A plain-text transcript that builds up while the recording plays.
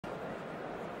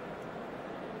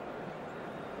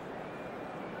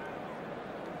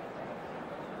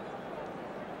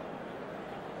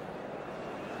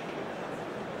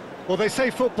Well, they say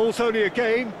football's only a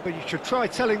game, but you should try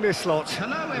telling this lot.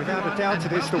 Without a doubt,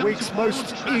 it is the week's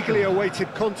most eagerly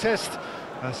awaited contest.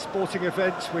 A sporting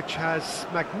event which has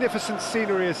magnificent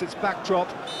scenery as its backdrop.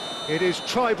 It is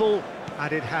tribal,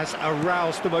 and it has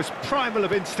aroused the most primal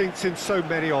of instincts in so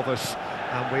many of us.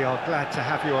 And we are glad to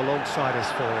have you alongside us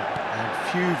for it. And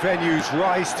few venues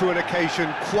rise to an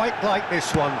occasion quite like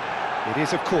this one. It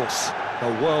is, of course, the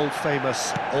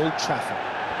world-famous Old Trafford.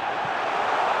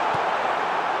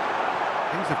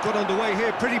 Things have got underway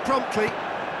here pretty promptly.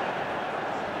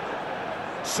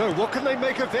 So, what can they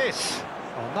make of this?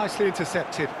 Oh, nicely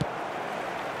intercepted.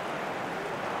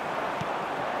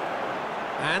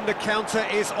 And the counter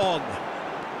is on.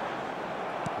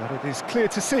 But it is clear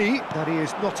to see that he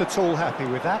is not at all happy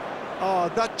with that. Oh,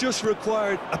 that just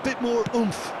required a bit more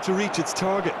oomph to reach its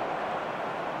target.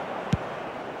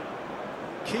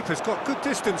 Keeper's got good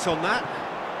distance on that.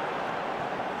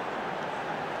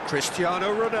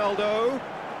 Cristiano Ronaldo.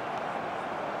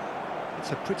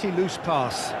 It's a pretty loose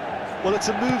pass. Well, it's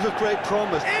a move of great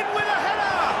promise. In with a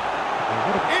header!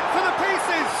 In for the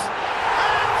pieces!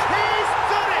 And he's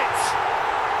done it!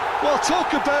 Well,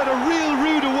 talk about a real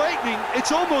rude awakening.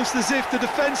 It's almost as if the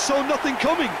defence saw nothing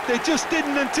coming. They just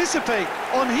didn't anticipate.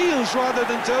 On heels rather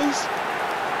than toes.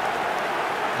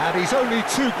 And he's only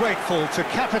too grateful to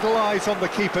capitalise on the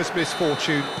keeper's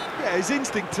misfortune. Yeah, his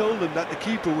instinct told him that the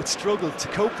keeper would struggle to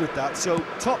cope with that, so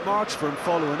top marks for him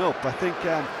following up. I think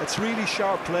it's really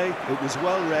sharp play, it was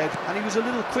well read, and he was a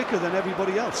little quicker than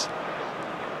everybody else.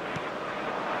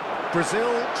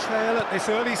 Brazil trail at this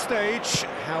early stage.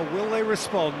 How will they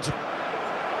respond?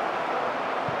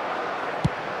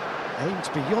 Aimed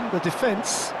beyond the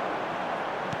defence.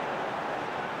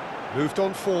 Moved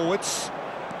on forwards.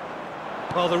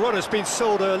 Well, the run has been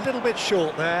sold a little bit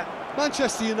short there.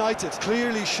 Manchester United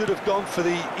clearly should have gone for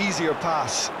the easier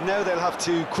pass. Now they'll have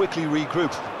to quickly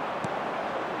regroup.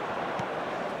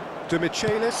 De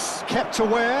Michelis kept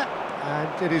aware,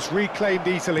 and it is reclaimed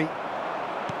easily.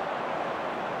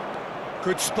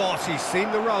 Good spot, he's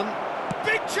seen the run.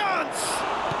 Big chance!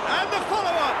 And the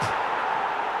follow-up!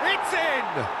 It's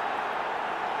in!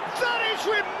 That is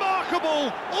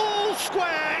remarkable! All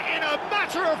square in a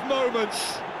matter of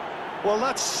moments! Well,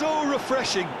 that's so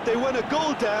refreshing. They went a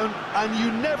goal down, and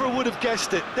you never would have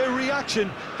guessed it. Their reaction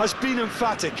has been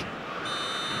emphatic.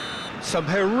 Some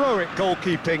heroic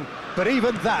goalkeeping, but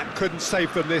even that couldn't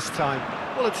save them this time.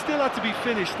 Well, it still had to be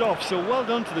finished off, so well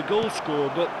done to the goal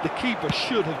scorer, but the keeper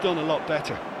should have done a lot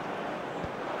better.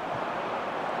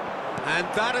 And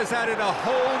that has added a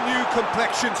whole new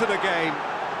complexion to the game.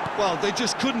 Well, they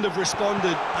just couldn't have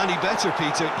responded any better,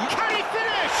 Peter. Can he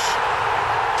finish?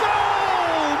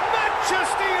 Goal!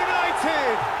 Manchester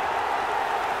United!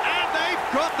 And they've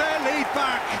got their lead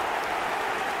back.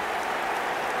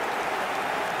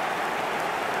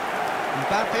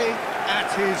 Mbappe at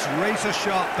his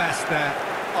razor-sharp best there.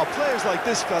 Oh, players like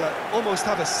this fella almost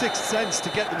have a sixth sense to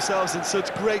get themselves in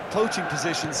such great poaching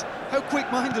positions. How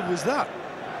quick-minded was that?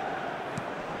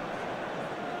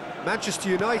 Manchester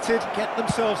United get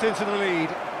themselves into the lead.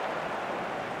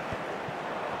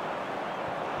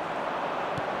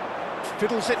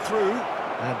 Fiddles it through,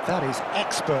 and that is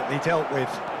expertly dealt with.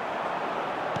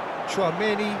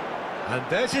 Chouameni, and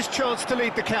there's his chance to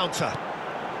lead the counter.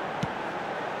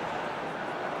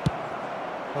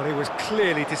 Well, he was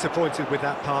clearly disappointed with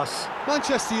that pass.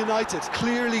 Manchester United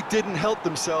clearly didn't help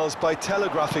themselves by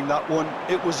telegraphing that one.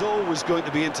 It was always going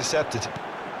to be intercepted.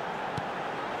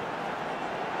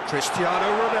 Cristiano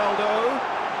Ronaldo.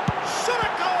 Shot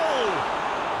a goal!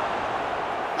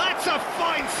 That's a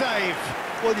fine save!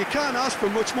 Well, you can't ask for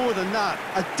much more than that.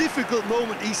 A difficult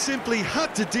moment he simply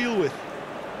had to deal with.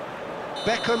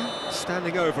 Beckham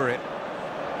standing over it.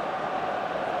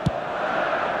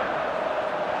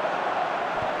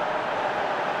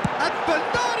 And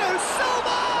Bernardo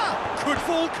Silva! Could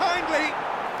fall kindly.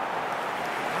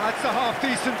 That's a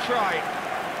half-decent try.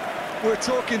 We're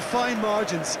talking fine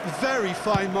margins, very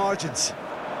fine margins.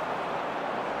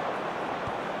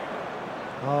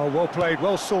 Oh, well played,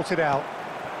 well sorted out.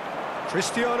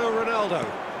 Cristiano Ronaldo.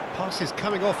 Pass is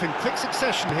coming off in quick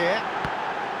succession here.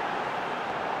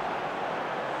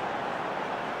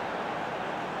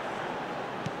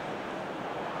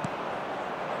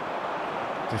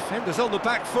 Defenders on the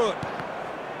back foot.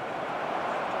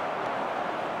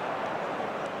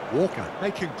 Walker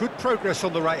making good progress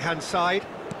on the right-hand side.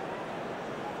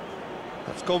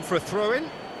 That's gone for a throw-in.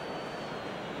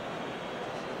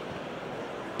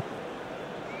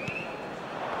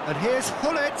 And here's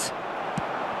Hullet.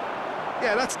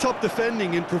 Yeah, that's top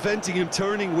defending and preventing him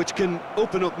turning, which can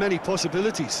open up many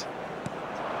possibilities.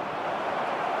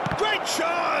 Great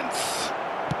chance!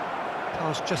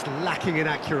 Pass just lacking in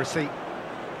accuracy.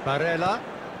 Barella,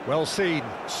 well seen,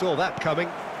 saw that coming.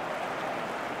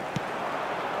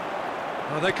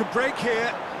 Oh, they could break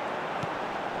here.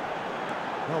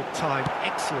 Well timed,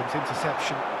 excellent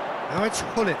interception. Now it's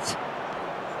Hullet.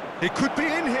 It could be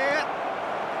in here.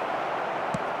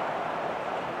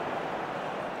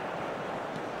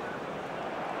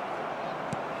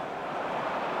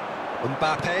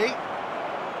 Mbappe.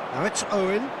 Now it's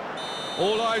Owen.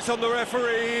 All eyes on the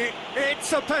referee.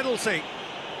 It's a penalty.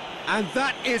 And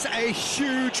that is a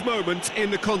huge moment in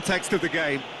the context of the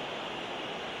game.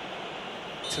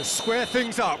 To square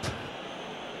things up.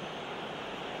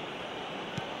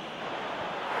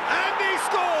 And he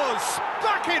scores!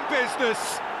 Back in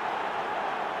business!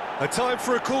 A time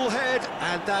for a cool head,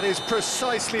 and that is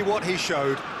precisely what he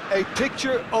showed. A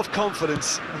picture of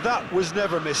confidence. That was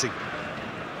never missing.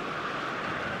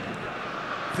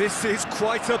 This is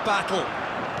quite a battle.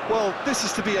 Well, this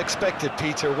is to be expected,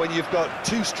 Peter. When you've got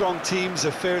two strong teams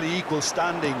of fairly equal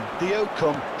standing, the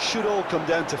outcome should all come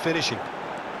down to finishing.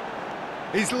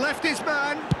 He's left his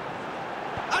man.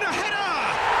 And a header!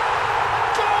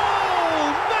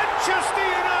 Goal! Manchester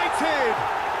United!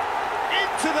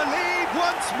 Into the lead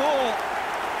once more.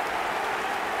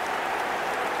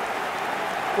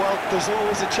 Well, there's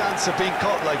always a chance of being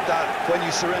caught like that when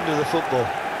you surrender the football.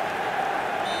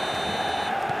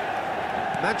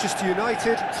 Manchester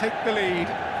United take the lead.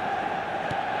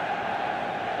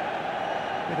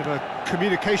 Bit of a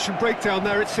communication breakdown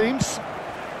there, it seems.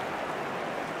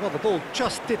 Well, the ball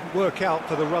just didn't work out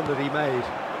for the run that he made.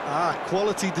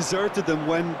 Quality deserted them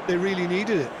when they really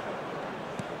needed it.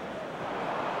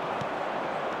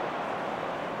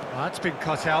 That's been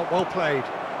cut out, well played.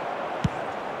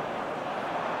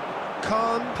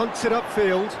 Khan punts it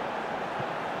upfield.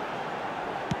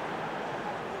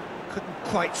 Couldn't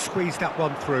quite squeeze that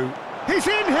one through. He's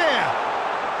in here!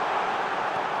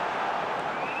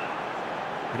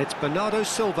 And it's Bernardo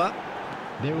Silva.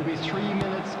 There will be 3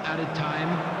 minutes added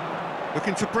time.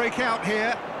 Looking to break out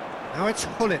here. Now it's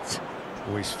Hullet.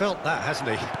 Oh, he's felt that, hasn't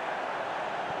he?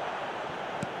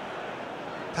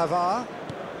 Pavard.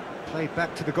 Played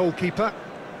back to the goalkeeper.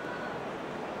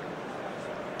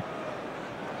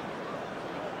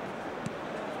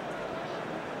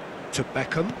 To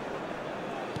Beckham.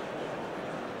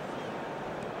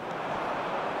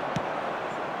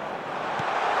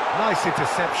 Nice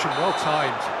interception, well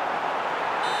timed.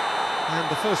 And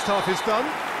the first half is done.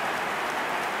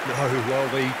 No, well,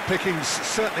 the pickings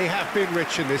certainly have been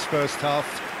rich in this first half.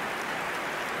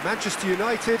 Manchester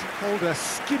United hold a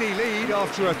skinny lead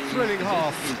after a thrilling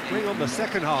half. Bring on the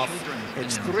second half.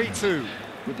 It's 3-2.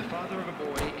 Would the father of a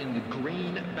boy in the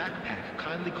green backpack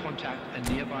kindly contact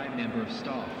a nearby member of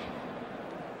staff?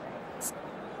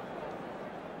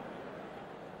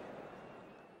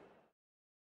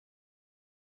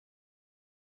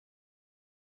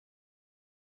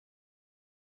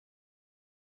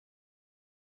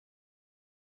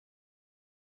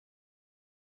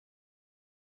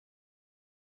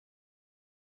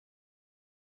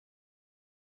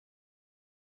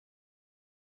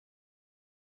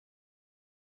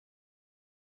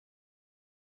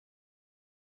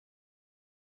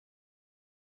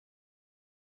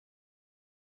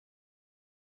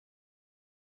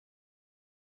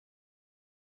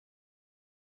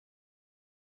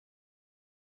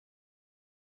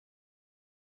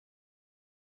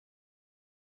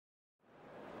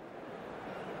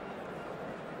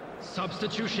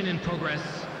 Substitution in progress.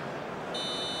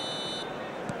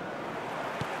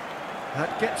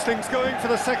 That gets things going for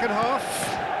the second half.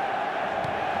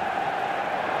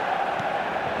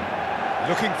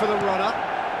 Looking for the runner.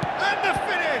 And the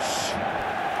finish!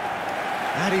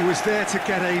 And he was there to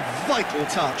get a vital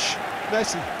touch.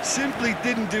 Messi simply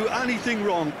didn't do anything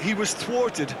wrong. He was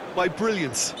thwarted by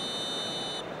brilliance.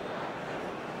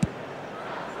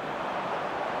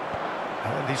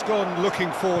 And he's gone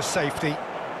looking for safety.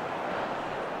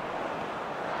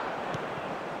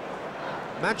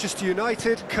 Manchester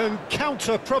United can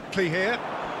counter promptly here.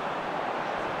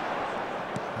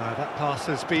 That pass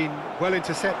has been well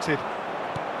intercepted.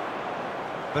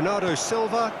 Bernardo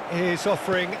Silva is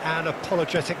offering an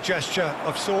apologetic gesture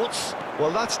of sorts.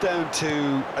 Well, that's down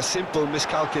to a simple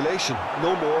miscalculation.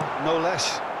 No more, no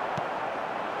less.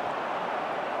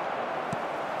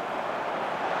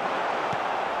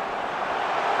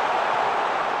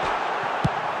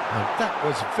 And that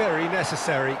was very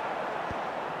necessary.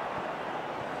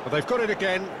 Well, they've got it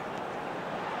again.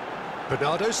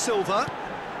 Bernardo Silva.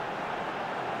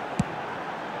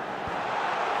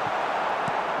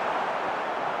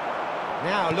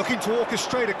 Now looking to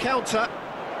orchestrate a counter.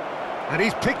 And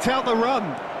he's picked out the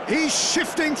run. He's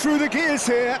shifting through the gears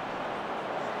here.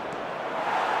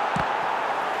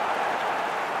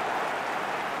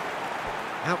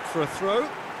 Out for a throw.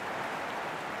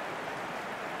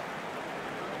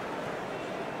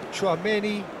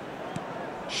 Tchouaméni.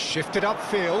 Shifted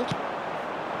upfield.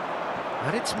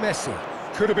 And it's Messi.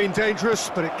 Could have been dangerous,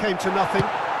 but it came to nothing.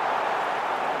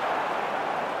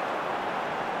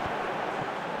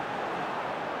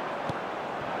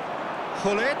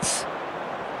 Hullet.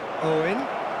 Owen.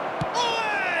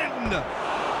 Owen!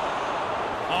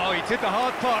 Oh, he did the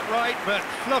hard part right, but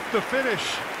fluffed the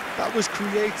finish. That was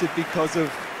created because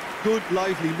of good,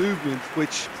 lively movement,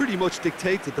 which pretty much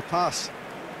dictated the pass.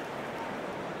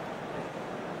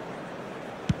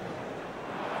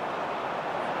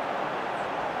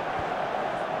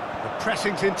 The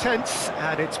pressing's intense,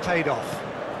 and it's paid off.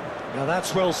 Now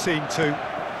that's well seen too.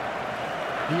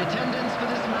 The attendance for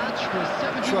this match was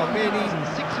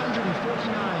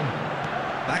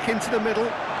 71,649. Back into the middle.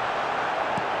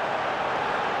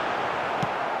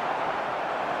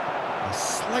 A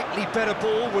slightly better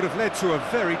ball would have led to a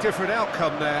very different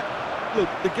outcome there. Look,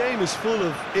 the game is full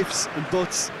of ifs and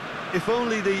buts. If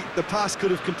only the pass could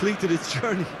have completed its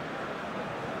journey.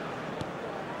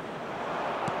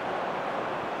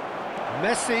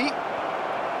 Messi.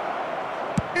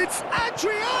 It's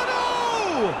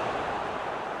Adriano!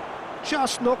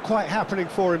 Just not quite happening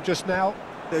for him just now.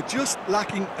 They're just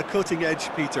lacking a cutting edge,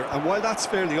 Peter, and while that's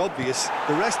fairly obvious,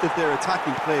 the rest of their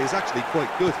attacking play is actually quite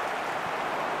good.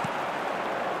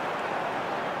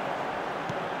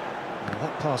 Well,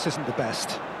 that pass isn't the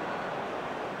best.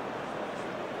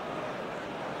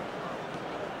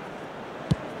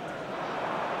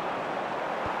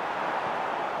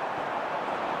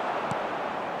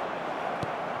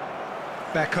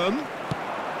 Beckham.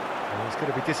 Oh, he's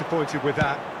going to be disappointed with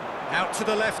that. Out to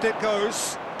the left it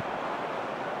goes.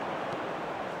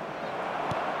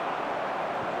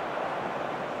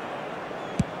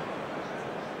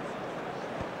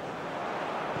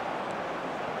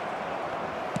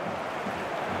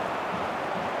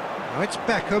 Now it's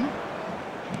Beckham.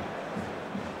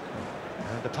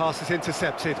 And the pass is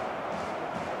intercepted.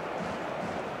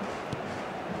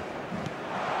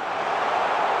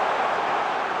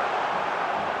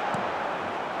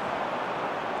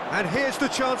 And here's the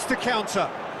chance to counter.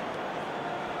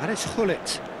 And it's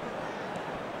Hullet.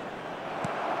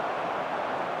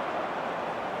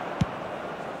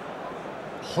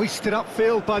 Hoisted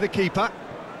upfield by the keeper.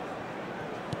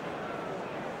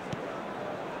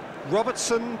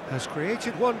 Robertson has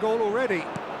created one goal already.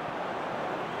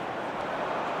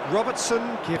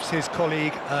 Robertson gives his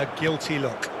colleague a guilty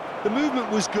look. The movement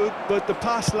was good, but the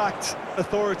pass lacked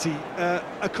authority,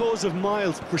 a cause of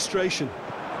mild frustration.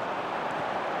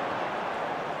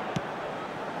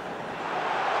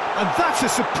 And that's a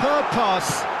superb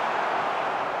pass.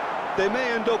 They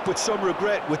may end up with some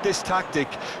regret with this tactic,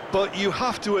 but you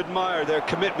have to admire their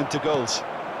commitment to goals.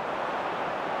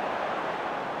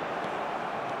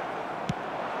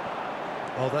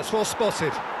 Oh, that's well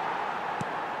spotted.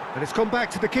 And it's gone back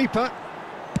to the keeper.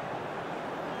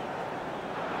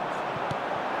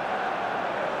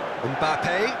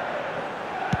 Mbappe.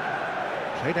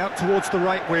 Played out towards the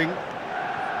right wing.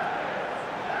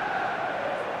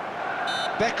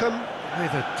 Beckham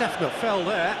with a definite foul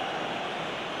there.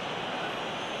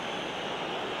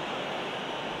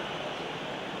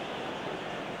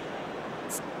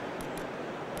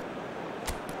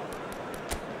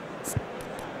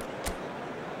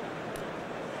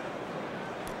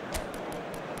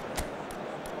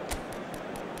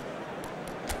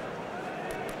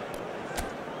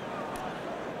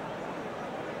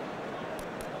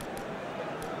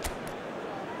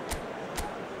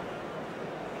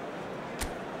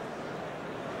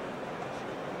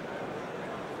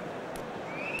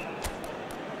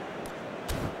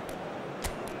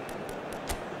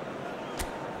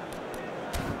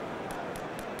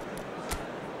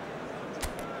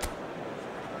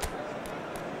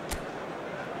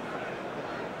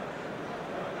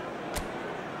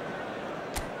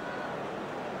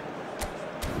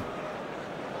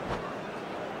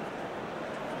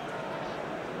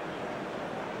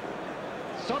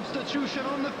 Substitution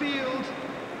on the field,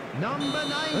 number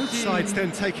 19. Both sides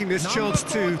then taking this chance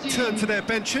to turn to their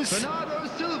benches. Bernardo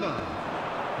Silva.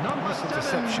 Number Nice 7.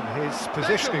 interception, his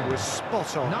positioning was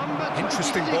spot on. Number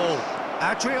Interesting 26. ball.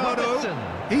 Adriano, Robertson.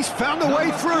 he's found a way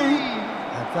Number through. 3.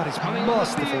 And that is Coming on the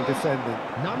masterful field. defending.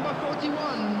 Number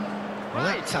 41. Well,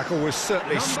 that tackle was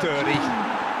certainly Number sturdy. 2,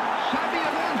 Xabi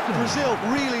Alonso. Brazil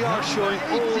really are showing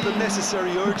all the 18,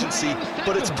 necessary urgency,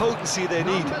 but it's potency they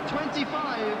need. Number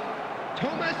 25,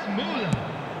 Thomas Müller.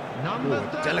 Number Oh, a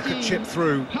 13, delicate chip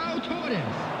through. Pau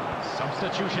Torres.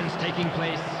 Substitutions taking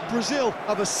place. Brazil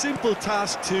have a simple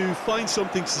task to find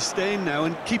something sustained now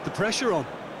and keep the pressure on.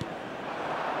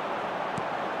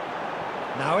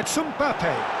 Now it's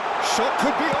Mbappe. Shot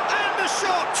could be on, and the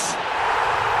shot!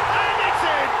 And it's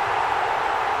in!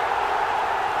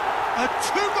 A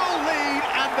 2-goal lead,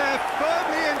 and they're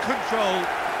firmly in control.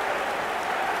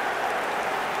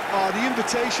 Oh, the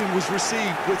invitation was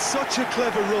received with such a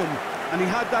clever run, and he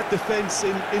had that defence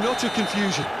in utter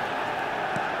confusion.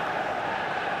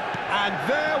 And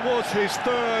there was his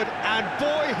third, and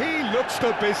boy, he looks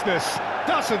the business,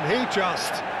 doesn't he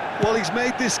just? Well, he's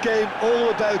made this game all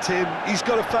about him. He's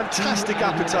got a fantastic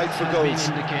appetite for goals.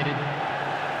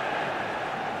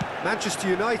 Manchester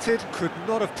United could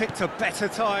not have picked a better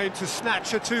time to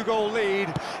snatch a 2-goal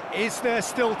lead. Is there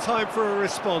still time for a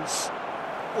response?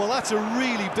 Well, that's a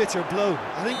really bitter blow,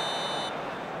 I think.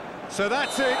 So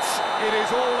that's it. It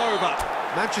is all over.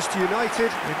 Manchester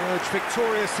United emerge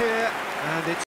victorious here, and it's